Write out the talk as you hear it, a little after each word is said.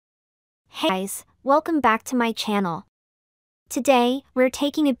Hey guys, welcome back to my channel. Today, we're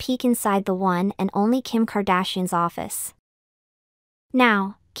taking a peek inside the one and only Kim Kardashian's office.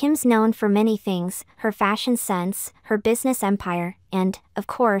 Now, Kim's known for many things: her fashion sense, her business empire, and, of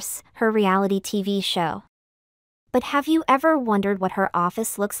course, her reality TV show. But have you ever wondered what her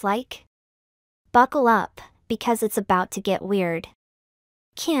office looks like? Buckle up, because it's about to get weird.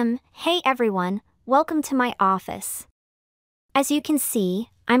 Kim, hey everyone, welcome to my office. As you can see,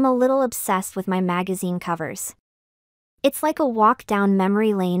 I'm a little obsessed with my magazine covers. It's like a walk down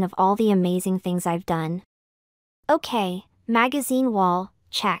memory lane of all the amazing things I've done. Okay, magazine wall,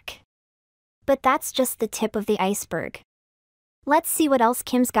 check. But that's just the tip of the iceberg. Let's see what else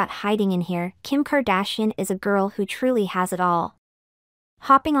Kim's got hiding in here. Kim Kardashian is a girl who truly has it all.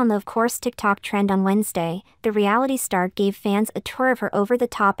 Hopping on the of course TikTok trend on Wednesday, the reality star gave fans a tour of her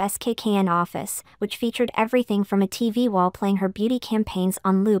over-the-top SKKN office, which featured everything from a TV wall playing her beauty campaigns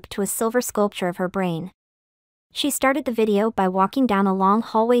on loop to a silver sculpture of her brain. She started the video by walking down a long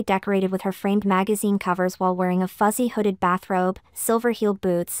hallway decorated with her framed magazine covers while wearing a fuzzy hooded bathrobe, silver-heeled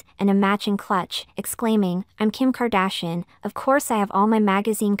boots, and a matching clutch, exclaiming, "I'm Kim Kardashian, of course I have all my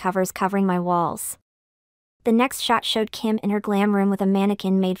magazine covers covering my walls." The next shot showed Kim in her glam room with a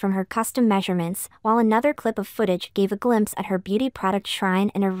mannequin made from her custom measurements, while another clip of footage gave a glimpse at her beauty product shrine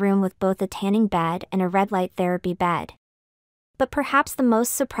in a room with both a tanning bed and a red light therapy bed. But perhaps the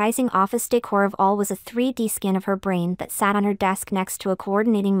most surprising office decor of all was a 3D scan of her brain that sat on her desk next to a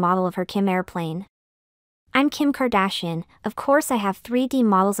coordinating model of her Kim airplane. "I'm Kim Kardashian, of course I have 3D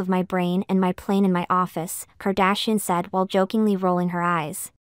models of my brain and my plane in my office," Kardashian said while jokingly rolling her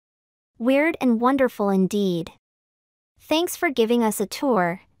eyes. Weird and wonderful indeed. Thanks for giving us a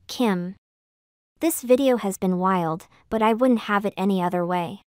tour, Kim. This video has been wild, but I wouldn't have it any other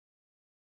way.